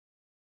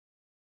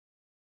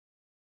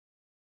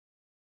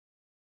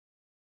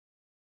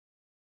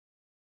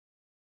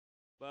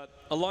But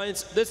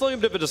Alliance, there's a little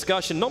bit of a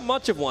discussion, not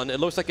much of one. It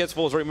looks like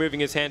S4 is already moving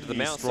his hand to the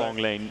mouse. Strong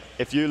lane.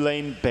 If you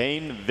lane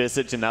Bane,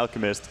 Visage, and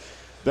Alchemist,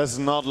 there's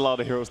not a lot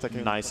of heroes that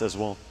can nice as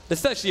well. This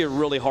is actually a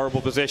really horrible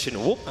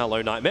position. Whoop,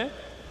 hello, Nightmare.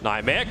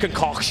 Nightmare,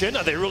 Concoction.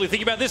 Are they really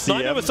thinking about this?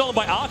 Nightmare was stolen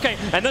by Arcane,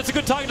 and that's a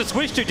good target to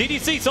switch to.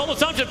 DDC, Soul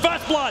Assumption,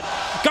 First Blood,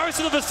 goes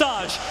to the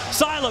Visage.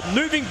 Silent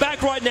moving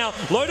back right now.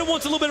 Loda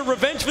wants a little bit of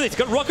revenge for this.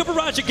 Got Rocket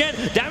Barrage again.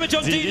 Damage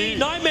on DD.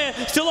 Nightmare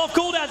still off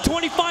cooldown.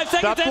 25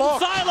 seconds. And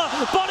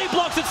Sylar body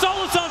blocks it.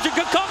 Soul Assumption,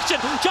 Concoction.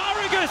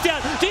 Gyro goes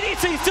down.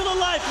 DDC still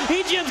alive.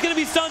 EGM's going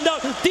to be stunned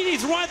up.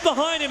 DD's right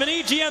behind him, and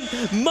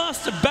EGM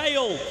must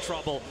bail.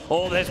 Trouble.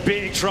 Oh, there's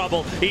big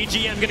trouble.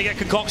 EGM going to get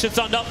Concoction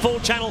stunned up. Full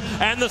channel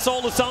and the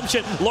Soul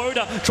Assumption.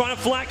 Loda trying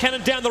to flat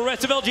cannon down the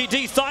rest of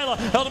LGD. Sylar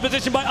held in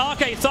position by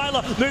Arcane.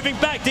 Sylar moving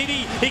back.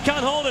 DD, he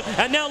can't hold it.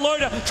 And now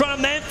Loda trying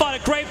to man fight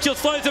it. Grave Chill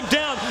slows him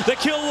down. The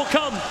kill will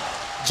come.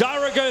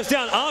 Gyro goes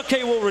down.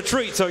 Arcane will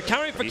retreat. So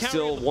carry for carry. He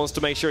still wants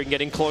to make sure he can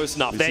get in close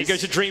enough. There goes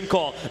to Dream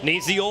Core.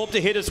 Needs the orb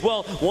to hit as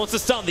well. Wants to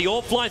stun. The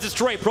orb flies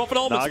astray. Prophet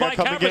Ultimate Spike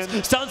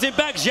Carapace stuns him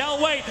back.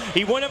 Xiao Wei,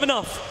 he won't have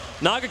enough.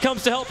 Naga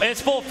comes to help.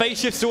 S4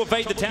 phase shifts to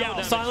evade the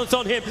tower. Silence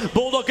on him.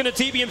 Bulldog going to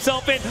TB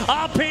himself in.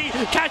 RP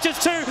catches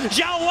two.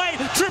 Xiao Wei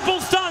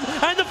triple stun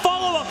and the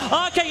follow-up.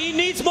 Arcane, he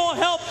needs more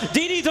help.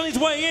 DD's on his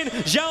way in.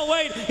 Xiao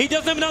Wei, he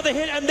doesn't have another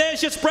hit, and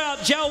there's your Sprout.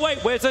 Xiao Wei,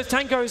 where's those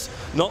tankos?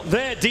 Not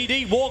there.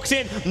 DD walks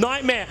in.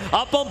 Nightmare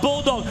up on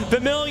Bulldog.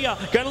 Familiar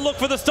going to look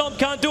for the stomp.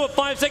 Can't do it.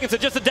 5 seconds. So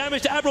just the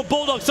damage to Admiral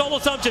Bulldog. Soul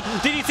Assumption.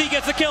 DDC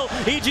gets the kill.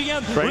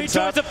 EGM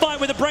retries the fight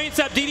with a brain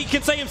sap. DD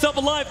can say himself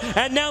alive,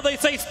 and now they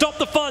say stop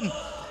the fun.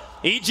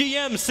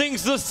 EGM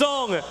sings the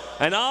song,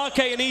 and RK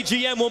and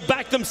EGM will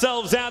back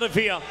themselves out of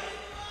here.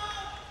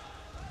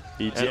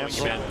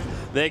 EGM.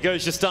 There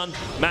goes your stun,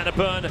 Mana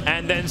Burn,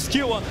 and then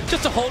Skewer,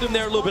 just to hold him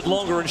there a little bit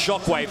longer in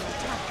Shockwave.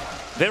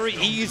 Very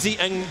easy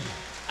and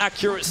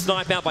accurate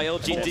snipe out by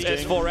LGD.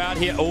 S4 out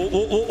here.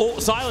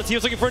 Silence. He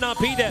was looking for an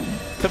RP there.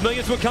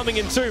 Familiars were coming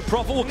in too.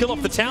 Prophet will kill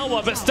off the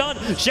tower, but stun.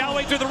 Xiao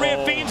Wei through the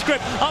rear. Fiend's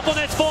Grip up on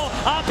S4.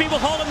 RP will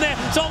hold him there.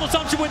 Soul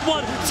Assumption with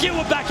one.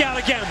 Skewer back out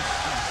again.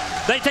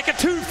 They take a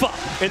twofer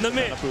in the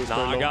mid.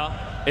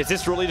 Naga, is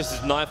this really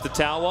just knife the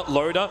tower?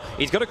 Loda,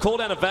 he's got a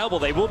cooldown available.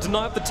 They will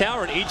deny up the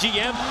tower, and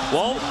EGM,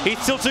 well, he's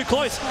still too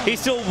close.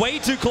 He's still way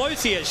too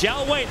close here.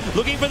 Xiao Wei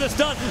looking for the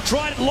stun.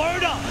 Tried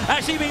Loda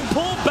actually being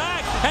pulled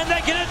back, and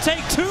they're going to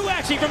take two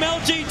actually from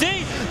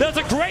LGD. There's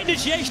a great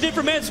initiation in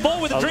from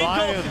S4 with a Dream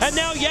Call, and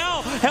now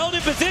Yao held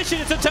in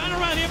position. It's a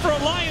turnaround here for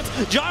Alliance.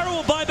 Gyro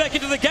will buy back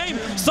into the game.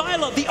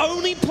 Sylar, the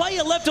only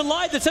player left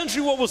alive. The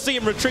Century War will see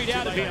him retreat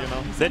out of here.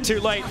 They're too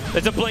late.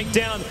 There's a blink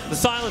down. The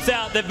silence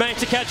out. They've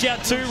managed to catch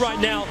out two right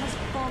now.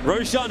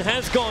 Roshan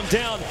has gone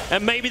down,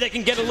 and maybe they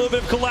can get a little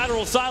bit of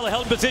collateral. Sylar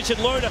held in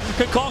position. Loda,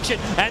 Concoction,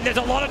 and there's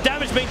a lot of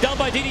damage being done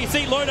by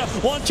DDC. Loda,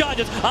 one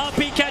charges.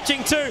 RP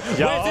catching two.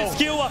 Where's this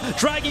Skewer?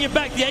 Dragging him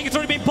back. The Aegis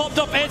already been popped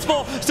off.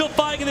 S4 still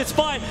fighting in this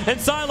fight, and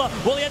Sylar,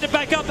 well, he had to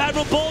back up.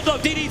 Admiral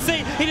Bulldog,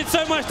 DDC, he did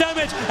so much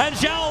damage, and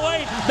Xiao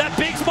Wei, that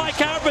big Spike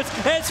Carapace.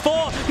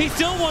 S4, he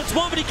still wants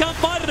one, but he can't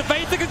fight it.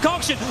 Evades the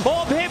Concoction.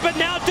 Orb hit, but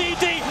now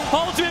DD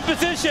holds him in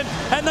position,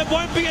 and that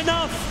won't be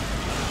enough.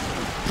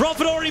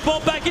 Prophet already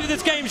bought back into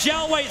this game.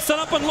 Xiao Wei set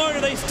up on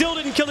Loda. They still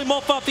didn't kill him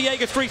off after the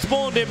Aegis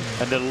respawned him.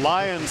 And the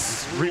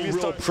Lions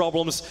real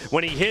problems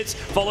when he hits.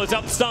 Follows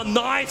up stun.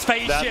 Nice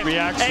phase shift.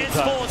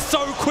 S4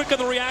 so quick on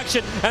the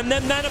reaction. And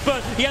then Mana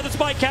Burn. He had the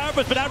Spike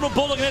Carapace, but Admiral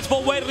Bulldog and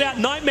S4 waited out.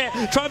 Nightmare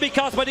trying to be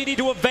cast by DD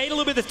to evade a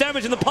little bit of this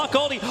damage, and the puck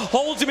holding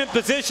holds him in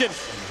position.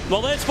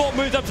 Well, S4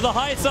 moves up to the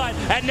high side,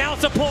 and now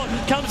support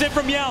comes in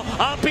from Yao.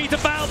 RP's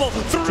available.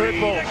 Three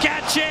to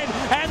catch in,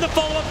 and the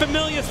follow-up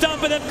Familiar stun,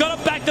 but they've got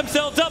to back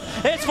themselves up.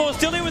 S4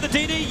 still in with the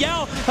DD.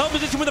 Yao held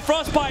position with the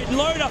Frostbite. And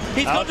Loda,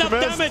 he's got enough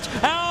damage.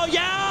 Oh,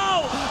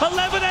 Yao!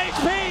 11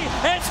 HP.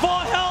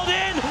 S4 held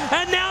in,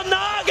 and now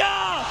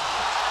Naga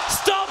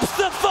stops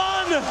the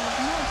fun.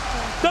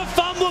 The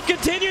fun will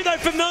continue, though.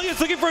 Familiar's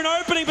looking for an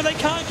opening, but they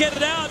can't get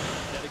it out.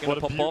 They're going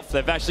to pop off.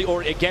 They've actually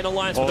already, again,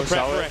 Alliance with the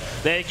prep.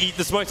 They eat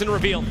the smokes and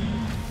reveal.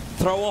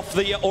 Throw off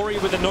the Ori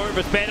with the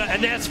Nova's better,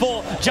 and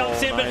S4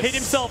 jumps in but hit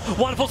himself.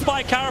 Wonderful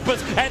Spike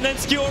Carapace, and then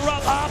Skewer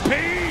up.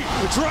 RP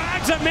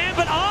drags a man,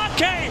 but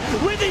RK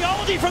with the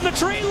oldie from the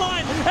tree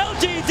line.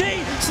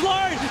 LGD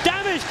slowed,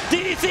 damage.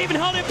 DDC even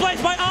held in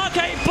place by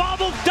RK.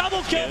 Bubble,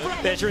 double kill.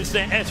 There's your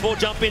instant. S4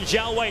 jump in.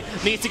 Xiao Wei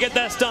needs to get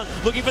that stun.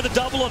 Looking for the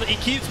double on it. He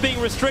keeps being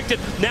restricted.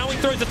 Now he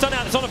throws the stun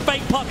out. It's on a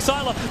fake puck.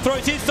 Sylar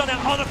throws his stun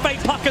out on a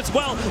fake puck as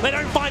well. They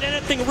don't find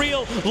anything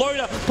real.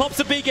 Loda pops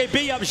the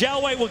BKB up.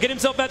 Xiao Wei will get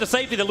himself out to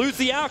safety. They lose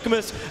the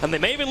Alchemist, and they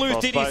may even lose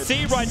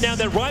DDC right now.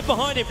 They're right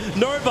behind him.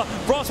 Nova,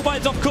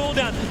 Frostbite's off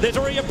cooldown. There's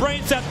already a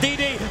brain sap.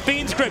 DD,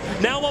 Fiend's Grip,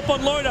 now up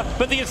on Loda,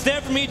 but the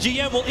ensnare from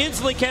EGM will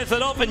instantly cancel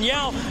it off, and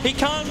Yao, he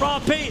can't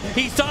RP.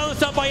 He's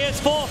silenced up by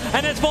S4,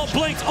 and S4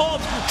 blinks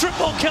off.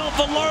 Triple kill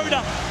for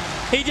Loda.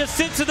 He just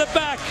sits at the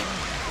back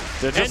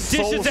and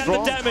dishes out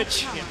the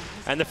damage.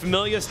 And the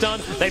Familiar stun,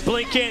 they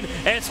blink in.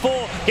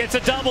 S4 gets a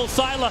double.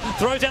 Sylar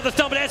throws out the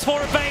stun, but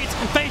S4 evades.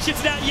 Face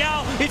shifts it out.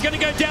 Yao, he's going to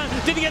go down.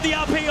 Didn't get the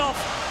RP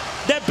off.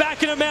 They're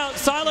backing him out.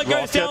 Sylar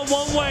goes down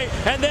one way,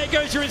 and there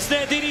goes your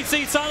ensnare.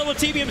 DDC, Sylar will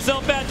TP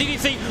himself out.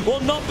 DDC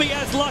will not be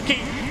as lucky.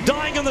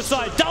 Dying on the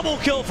side. Double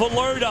kill for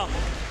Loda.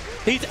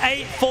 He's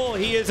 8-4.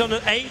 He is on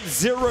an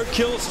 8-0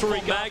 kill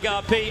streak. Mag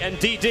RP and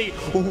DD.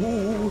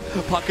 Ooh,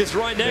 Puck is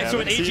right next to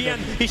it. EGN,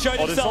 he showed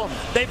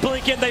himself. They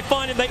blink in, they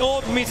find him, they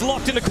orb him. He's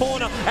locked in the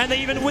corner, and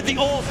they even with the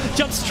orb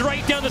jump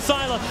straight down to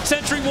Sylar.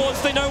 Sentry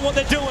wards, they know what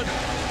they're doing.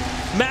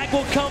 Mag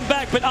will come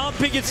back, but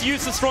RP gets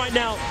useless right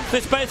now.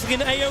 There's basically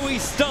an AoE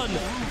stun.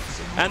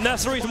 And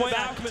that's the reason why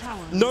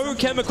no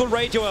chemical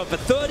radio out for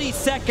 30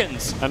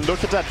 seconds. And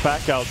look at that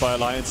back out by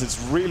Alliance. It's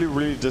really,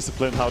 really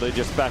disciplined how they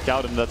just back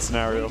out in that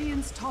scenario.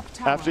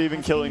 After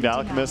even killing the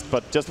Alchemist,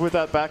 but just with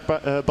that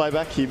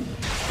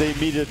buyback, they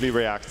immediately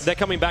react. They're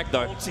coming back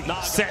though.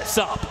 Sets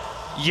up.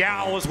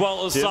 Yao as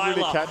well as Sylar.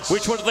 Really,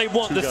 which one do they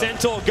want? The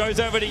Centaur goes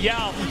over to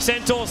Yao.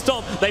 Centaur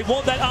stomp. They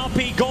want that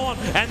RP gone,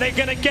 and they're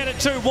going to get it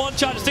too. One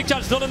charge, stick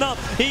charge is not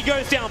enough. He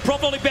goes down.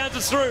 Probably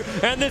bounces through,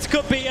 and this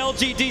could be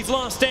LGD's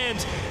last stand.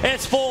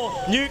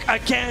 S4, nuke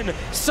again.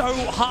 So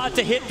hard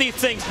to hit these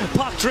things.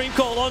 Puck Dream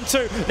Call on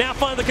two. Now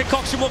finally the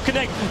concoction will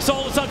connect.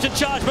 Soul Assumption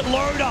charge, but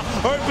Loda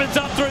opens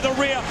up through the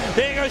rear.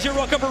 There goes your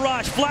Rocket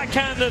Barrage. Flat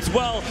cannon as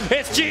well.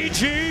 It's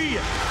GG.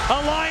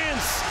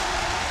 Alliance.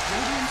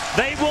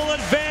 They will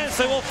advance.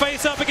 They will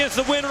face up against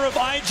the winner of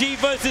IG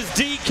versus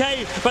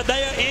DK, but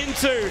they are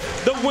into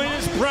the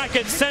winners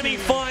bracket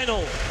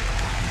semi-final.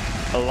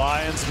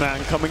 Alliance,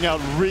 man, coming out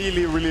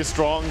really, really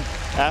strong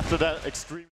after that extreme.